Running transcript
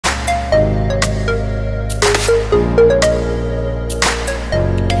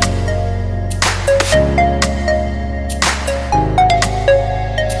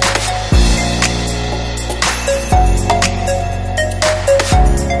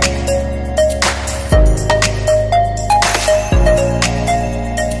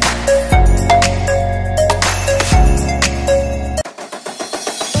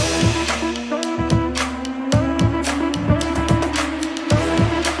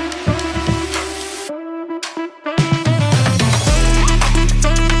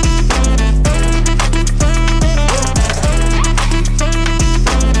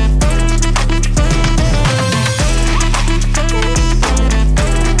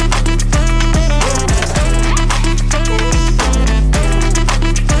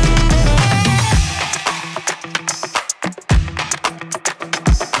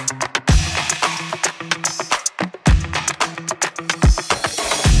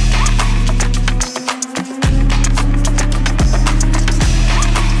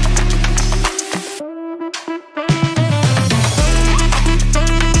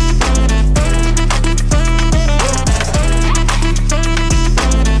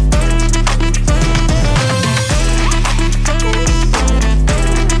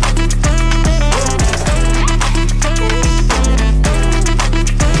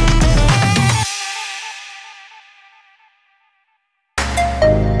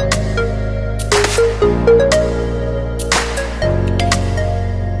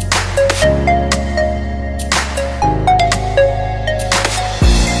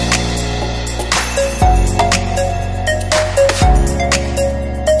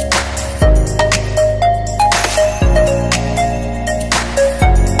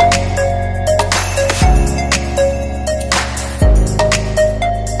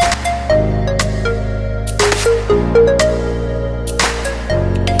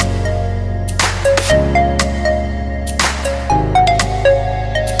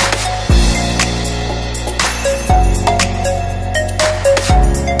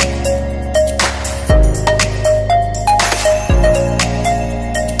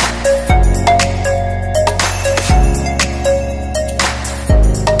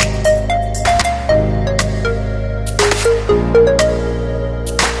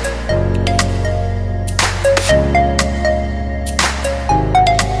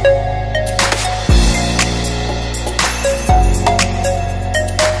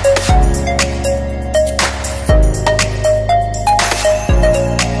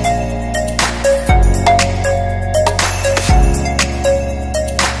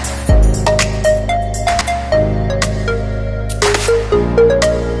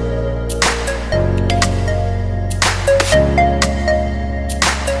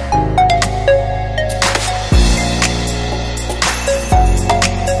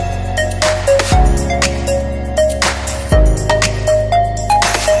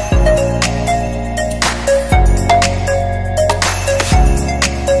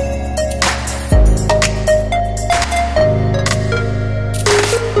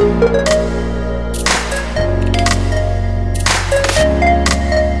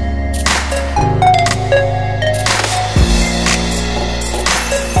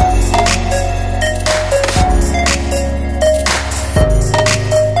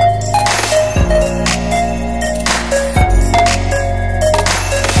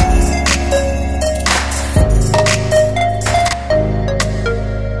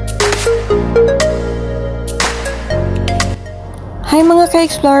Hi mga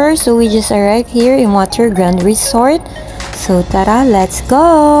ka-explorer, so we just arrived here in Watergran Resort. So tara, let's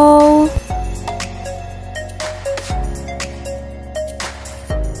go!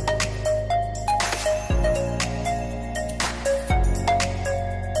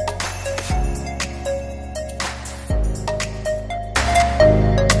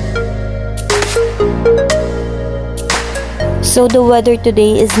 So the weather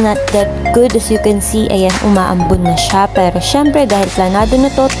today is not that good, as you can see. Ayan, umaambon na siya. Pero syempre dahil planado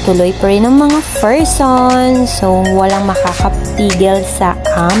na to, tuloy pa rin ang mga person. So walang makakapigil sa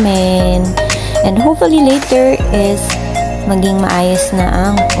amin. And hopefully later is maging maayos na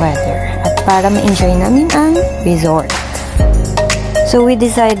ang weather. At para ma-enjoy namin ang resort. So we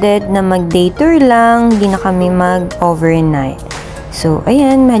decided na mag-day tour lang. Di na kami mag-overnight. So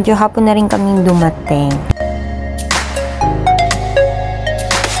ayan, medyo hapon na rin kaming dumating.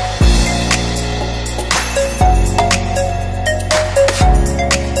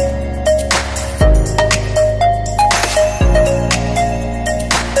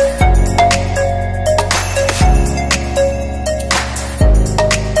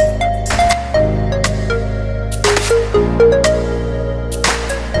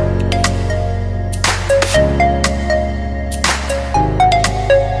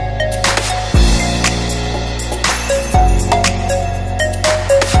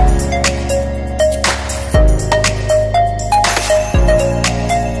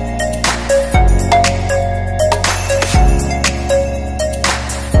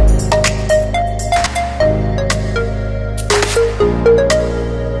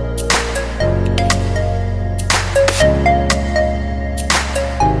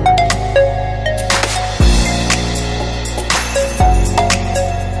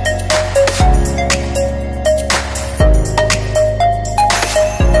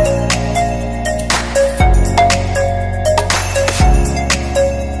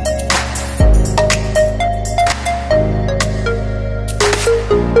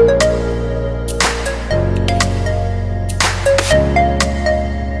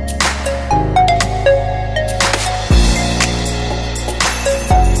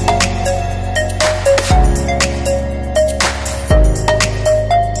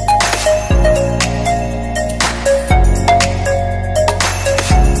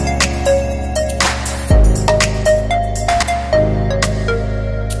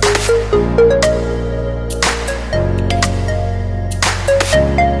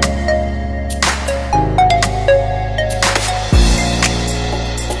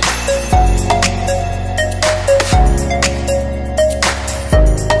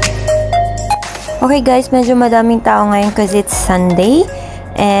 Okay guys, medyo madaming tao ngayon kasi it's Sunday.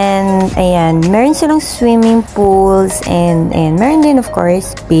 And ayan, meron silang swimming pools and meron din of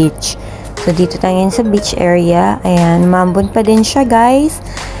course beach. So dito tayo sa beach area. Ayan, mambon pa din siya guys.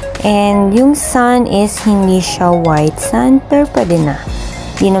 And yung sun is hindi siya white sand, pero pwede na.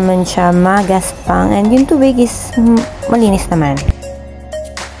 Hindi naman siya magaspang and yung tubig is malinis naman.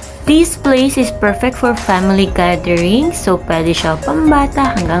 This place is perfect for family gathering, so pwede siya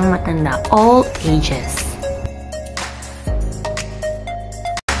pambata hanggang matanda, all ages.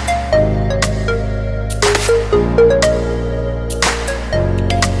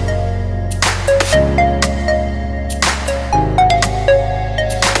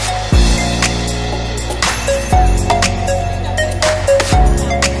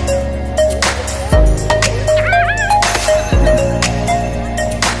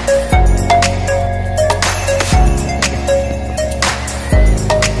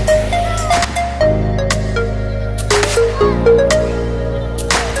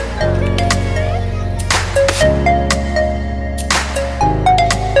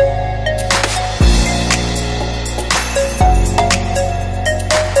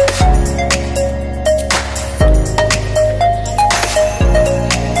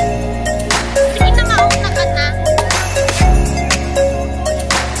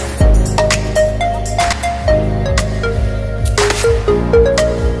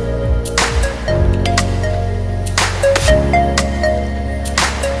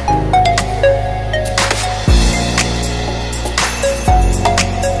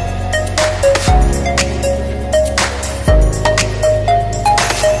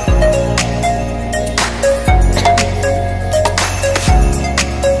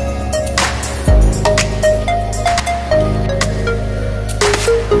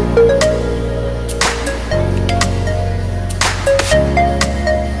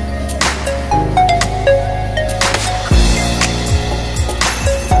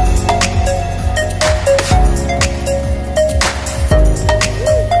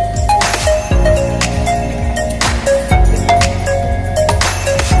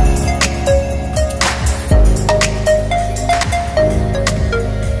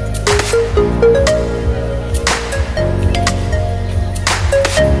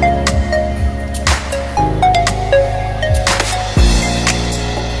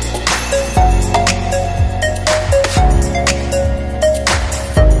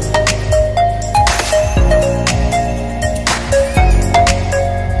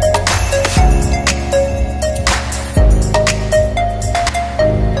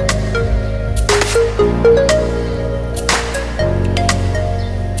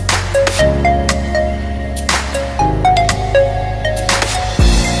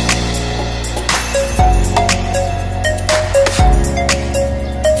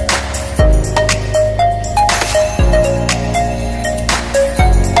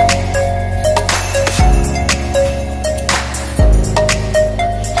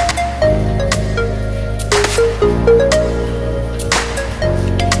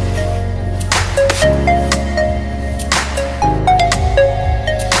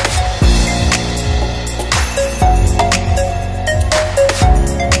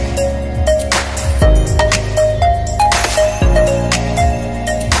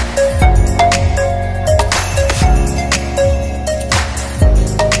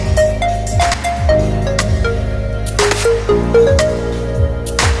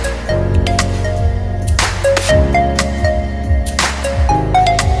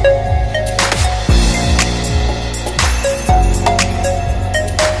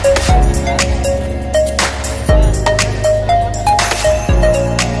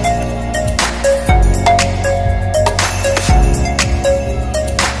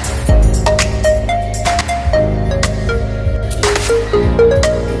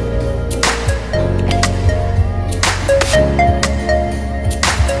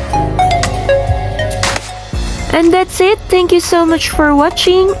 And that's it. Thank you so much for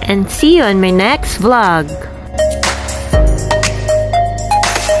watching and see you on my next vlog.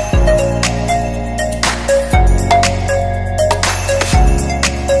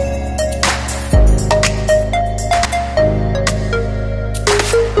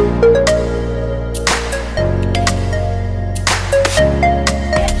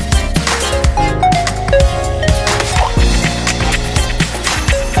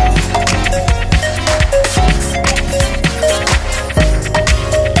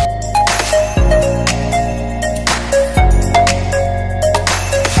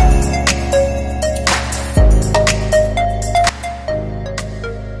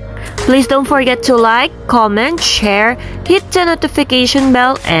 Please don't forget to like, comment, share, hit the notification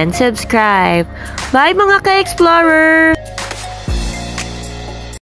bell, and subscribe. Bye mga ka-Explorer!